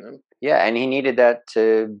FC, you know. Yeah, and he needed that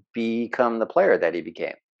to become the player that he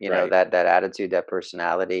became. You know, that attitude, that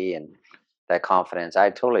personality, and that confidence. I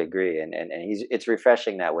totally agree, and it's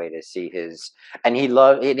refreshing that way to see his. And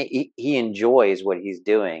he enjoys what he's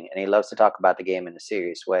doing, and he loves to talk about the game in a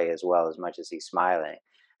serious way as well, as much as he's smiling.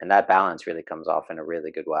 And that balance really comes off in a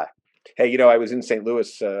really good way. Hey, you know, I was in St.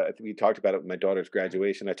 Louis. We talked about it with my daughter's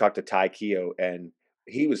graduation. I talked to Ty Keogh, and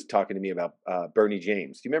he was talking to me about Bernie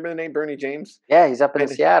James. Do you remember the name Bernie James? Yeah, he's up in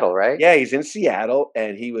Seattle, right? Yeah, he's in Seattle,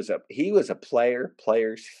 and he was a player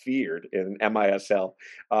players feared in MISL,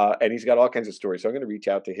 and he's got all kinds of stories. So I'm going to reach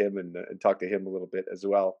out to him and talk to him a little bit as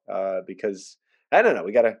well, because I don't know.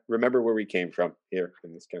 We got to remember where we came from here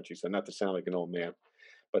in this country. So not to sound like an old man,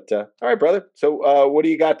 but all right, brother. So what do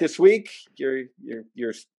you got this week? Your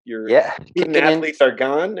Yeah, student kicking in. athletes are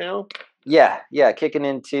gone now. Yeah, kicking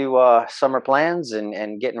into summer plans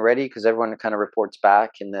and getting ready because everyone kind of reports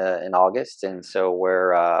back in August, and so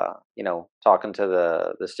we're talking to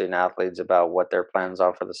the student athletes about what their plans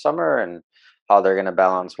are for the summer and how they're going to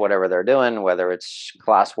balance whatever they're doing, whether it's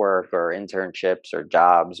classwork or internships or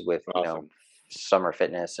jobs with Awesome. summer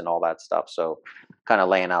fitness and all that stuff. So kind of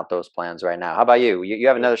laying out those plans right now. How about you? You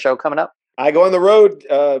have another show coming up? I go on the road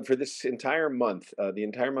for this entire month. The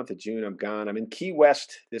entire month of June, I'm gone. I'm in Key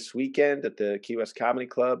West this weekend at the Key West Comedy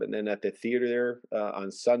Club, and then at the theater there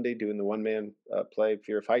on Sunday doing the one-man play,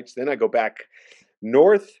 Fear of Heights. Then I go back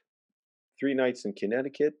north, 3 nights in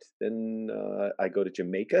Connecticut. Then I go to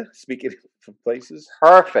Jamaica, speaking of places.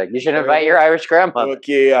 Perfect. You should invite your Irish grandmother.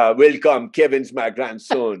 Okay, welcome. Kevin's my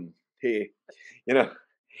grandson. Hey,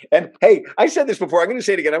 and hey, I said this before. I'm going to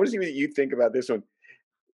say it again. I want to see what you think about this one.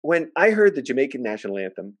 When I heard the Jamaican national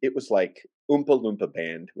anthem, it was like Oompa Loompa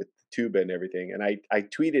band with tuba and everything. And I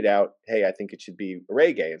tweeted out, hey, I think it should be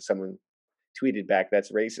reggae. And someone tweeted back,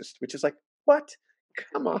 that's racist, which is like, what?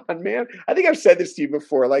 Come on, man. I think I've said this to you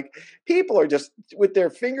before. Like, people are just with their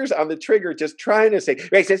fingers on the trigger, just trying to say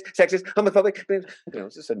racist, sexist, homophobic.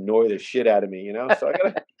 It's just annoy the shit out of me, So I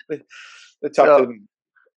got to talk to them.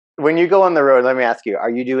 When you go on the road, let me ask you, are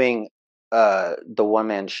you doing the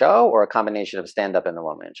one-man show or a combination of stand-up and the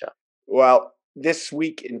one-man show? Well, this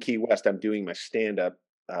week in Key West, I'm doing my stand-up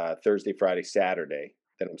Thursday, Friday, Saturday.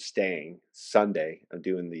 Then I'm staying. Sunday, I'm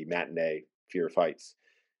doing the matinee Fear of Heights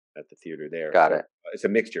at the theater there. Got it. It's a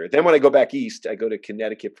mixture. Then when I go back east, I go to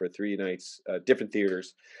Connecticut for 3 nights, different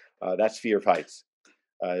theaters. That's Fear of Heights.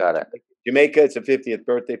 Got it. Jamaica, it's a 50th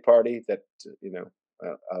birthday party that,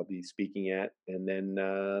 I'll be speaking at. And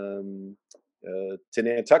then to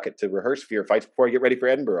Nantucket to rehearse Fear of Heights before I get ready for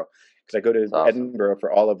Edinburgh. Because I go to Edinburgh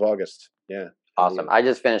for all of August. Yeah. Awesome. I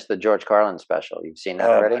just finished the George Carlin special. You've seen that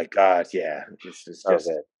already? Oh, my God. Yeah. This is so just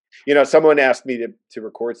good. Someone asked me to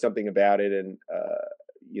record something about it. And,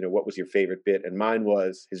 what was your favorite bit? And mine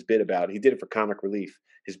was his bit about, he did it for comic relief,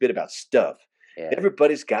 his bit about stuff. Yeah.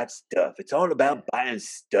 Everybody's got stuff. It's all about buying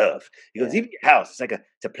stuff. He goes, even your house,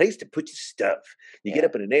 it's a place to put your stuff. You get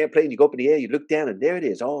up in an airplane, you go up in the air, you look down, and there it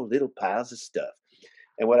is, all little piles of stuff.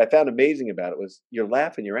 And what I found amazing about it was you're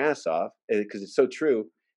laughing your ass off because it's so true.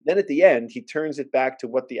 Then at the end, he turns it back to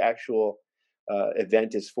what the actual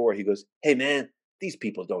event is for. He goes, hey, man, these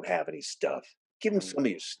people don't have any stuff. Give them some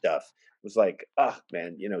of your stuff. It was like, oh,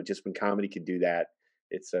 man, just when comedy can do that,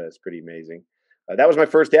 it's pretty amazing. That was my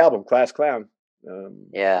first album, Class Clown.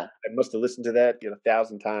 I must have listened to that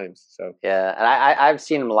 1,000 times. So yeah, and I've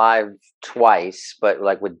seen him live twice, but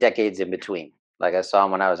like with decades in between. Like I saw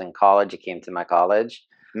him when I was in college. He came to my college,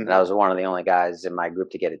 and I was one of the only guys in my group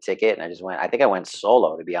to get a ticket. And I just went. I think I went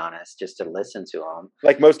solo, to be honest, just to listen to him.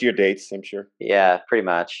 Like most of your dates, I'm sure. Yeah, pretty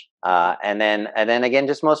much. And then again,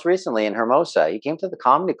 just most recently in Hermosa, he came to the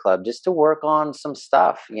comedy club just to work on some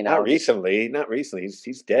stuff. Not recently.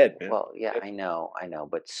 He's dead, man. Well, yeah, I know,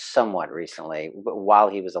 but somewhat recently, while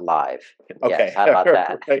he was alive. Okay, yes, how about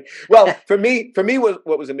that? Right. Well, for me,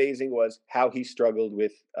 what was amazing was how he struggled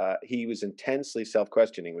with. He was intensely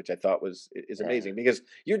self-questioning, which I thought is amazing because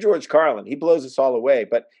you're George Carlin. He blows us all away,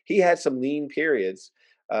 but he had some lean periods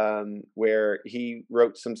where he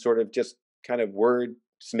wrote some sort of just kind of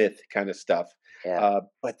wordsmith kind of stuff. Yeah.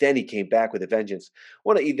 But then he came back with a vengeance.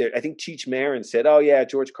 I think Cheech Marin said, oh yeah,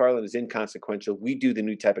 George Carlin is inconsequential. We do the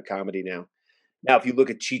new type of comedy now. Now, if you look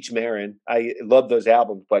at Cheech Marin, I love those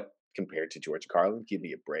albums, but compared to George Carlin, give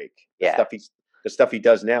me a break. The stuff he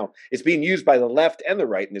does now is being used by the left and the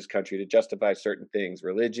right in this country to justify certain things,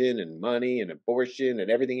 religion and money and abortion and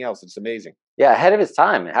everything else. It's amazing. Yeah, ahead of his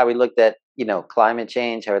time. How he looked at, climate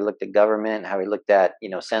change, how he looked at government, how he looked at,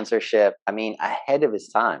 censorship. I mean, ahead of his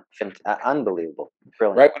time. Unbelievable.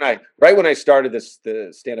 Brilliant. Right when I started the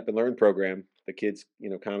Stand Up and Learn program, the kids,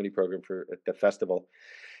 comedy program at the festival,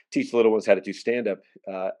 teach little ones how to do stand up.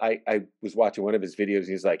 I was watching one of his videos. And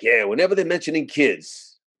he's like, yeah, whenever they're mentioning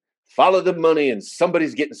kids, follow the money and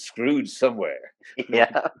somebody's getting screwed somewhere.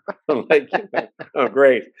 Yeah. I'm like, oh,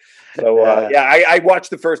 great. So, I watched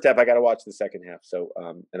the first half. I got to watch the second half. So,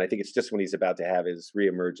 and I think it's just when he's about to have his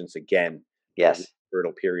reemergence again. Yes.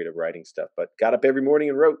 Fertile period of writing stuff, but got up every morning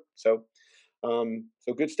and wrote. So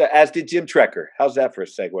So good stuff. As did Jim Trecker. How's that for a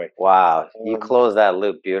segue? Wow, you closed that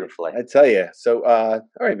loop beautifully. I tell you. So, all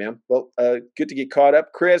right, man. Well, good to get caught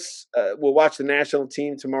up. Chris, we'll watch the national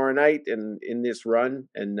team tomorrow night and in this run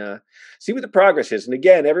and see what the progress is. And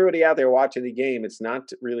again, everybody out there watching the game, it's not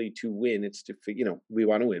really to win. It's to, we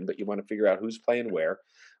want to win, but you want to figure out who's playing where.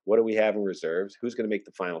 What do we have in reserves? Who's going to make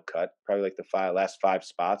the final cut? Probably like the last 5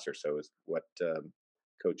 spots or so is what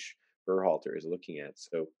Coach Berhalter is looking at.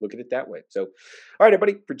 So look at it that way. So, all right,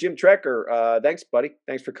 everybody, for Jim Trecker, thanks, buddy.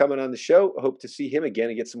 Thanks for coming on the show. I hope to see him again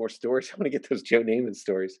and get some more stories. I want to get those Joe Namath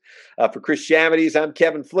stories. For Chris Shamides, I'm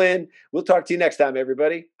Kevin Flynn. We'll talk to you next time,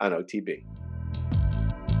 everybody, on OTB.